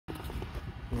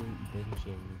The 2-3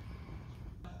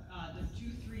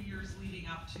 years leading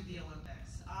up to the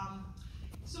Olympics.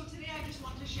 So today I just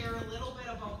want to share a little bit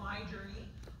about my journey,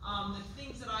 the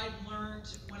things that I've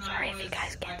learned when I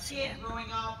was a kid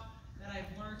growing up, that I've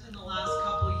learned in the last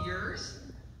couple of years.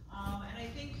 And I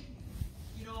think,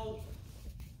 you know,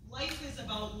 life is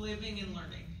about living and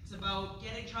learning. It's about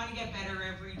trying to get better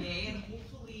every day, and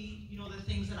hopefully, you know, the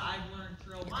things that I've learned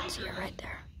throughout my journey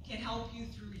can help you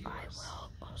through yours.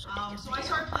 So I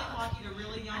started playing hockey at a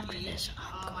really young age.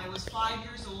 I was 5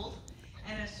 years old,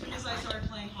 and as soon as I started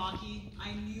playing hockey,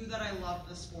 I knew that I loved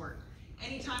the sport.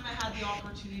 Anytime I had the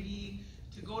opportunity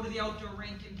to go to the outdoor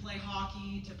rink and play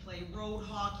hockey, to play road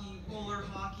hockey, roller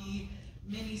hockey,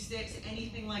 mini sticks,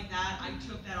 anything like that, I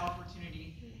took that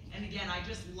opportunity. And again, I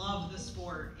just love the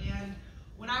sport. And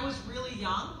when I was really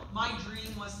young, my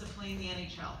dream was to play in the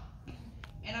NHL.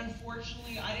 And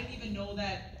unfortunately, I didn't even know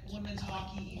that women's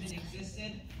hockey even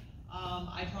existed.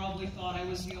 I probably thought I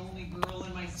was the only girl,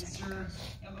 and my sister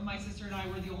and I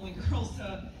were the only girls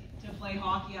to play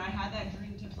hockey. And I had that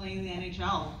dream to play in the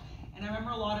NHL. And I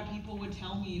remember a lot of people would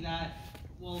tell me that,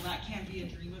 well, that can't be a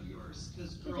dream of yours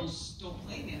because girls don't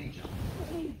play in the NHL.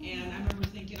 And I remember